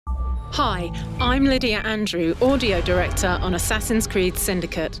Hi, I'm Lydia Andrew, Audio Director on Assassin's Creed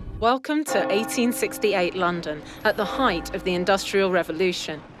Syndicate. Welcome to 1868 London, at the height of the Industrial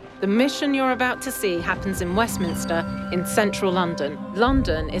Revolution. The mission you're about to see happens in Westminster, in central London.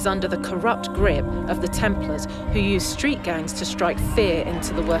 London is under the corrupt grip of the Templars, who use street gangs to strike fear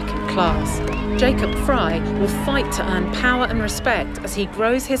into the working class. Jacob Fry will fight to earn power and respect as he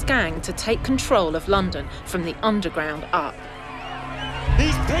grows his gang to take control of London from the underground up.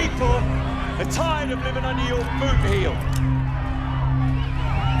 These people are tired of living under your boot heel.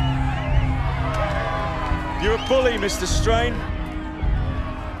 You're a bully, Mr. Strain.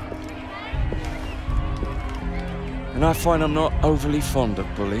 And I find I'm not overly fond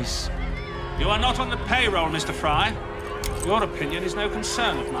of bullies. You are not on the payroll, Mr. Fry. Your opinion is no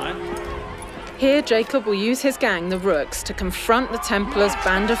concern of mine. Here, Jacob will use his gang, the Rooks, to confront the Templars'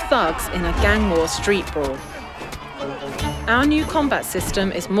 band of thugs in a gang war street brawl. Our new combat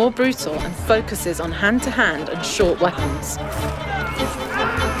system is more brutal and focuses on hand-to-hand and short weapons.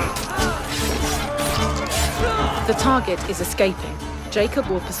 The target is escaping. Jacob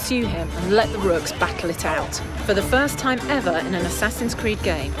will pursue him and let the Rooks battle it out. For the first time ever in an Assassin's Creed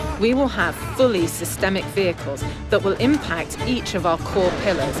game, we will have fully systemic vehicles that will impact each of our core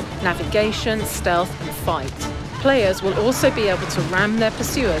pillars: navigation, stealth, and fight. Players will also be able to ram their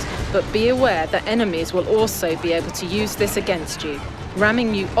pursuers, but be aware that enemies will also be able to use this against you,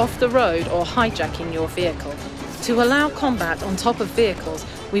 ramming you off the road or hijacking your vehicle. To allow combat on top of vehicles,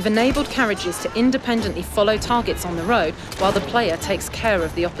 we've enabled carriages to independently follow targets on the road while the player takes care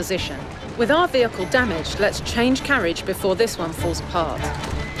of the opposition. With our vehicle damaged, let's change carriage before this one falls apart.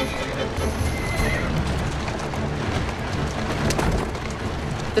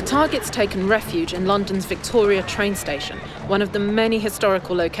 The target's taken refuge in London's Victoria train station, one of the many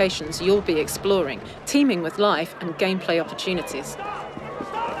historical locations you'll be exploring, teeming with life and gameplay opportunities.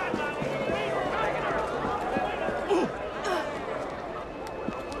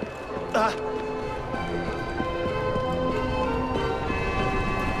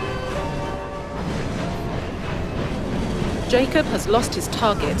 Jacob has lost his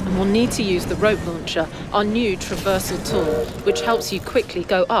target and will need to use the rope launcher, our new traversal tool, which helps you quickly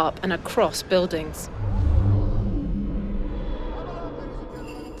go up and across buildings.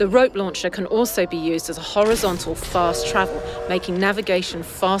 The rope launcher can also be used as a horizontal fast travel, making navigation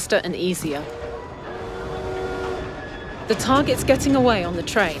faster and easier. The target's getting away on the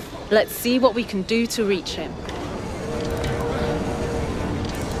train. Let's see what we can do to reach him.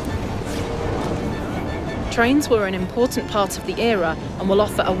 Trains were an important part of the era and will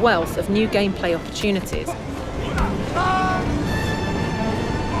offer a wealth of new gameplay opportunities.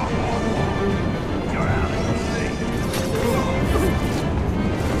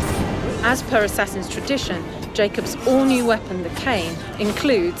 As per Assassin's tradition, Jacob's all-new weapon, the cane,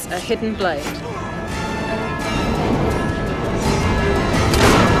 includes a hidden blade.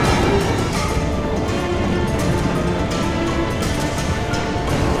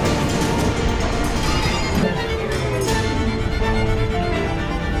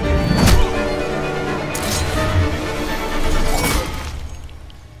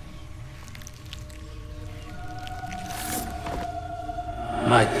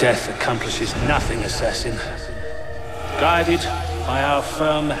 My death accomplishes nothing, assassin. Guided by our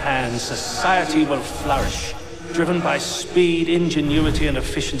firm hands, society will flourish, driven by speed, ingenuity, and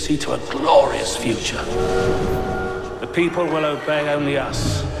efficiency to a glorious future. The people will obey only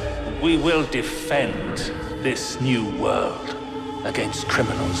us. We will defend this new world against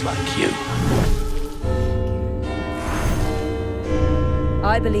criminals like you.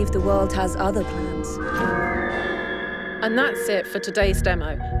 I believe the world has other plans. And that's it for today's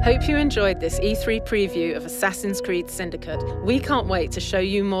demo. Hope you enjoyed this E3 preview of Assassin's Creed Syndicate. We can't wait to show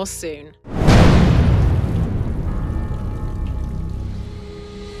you more soon.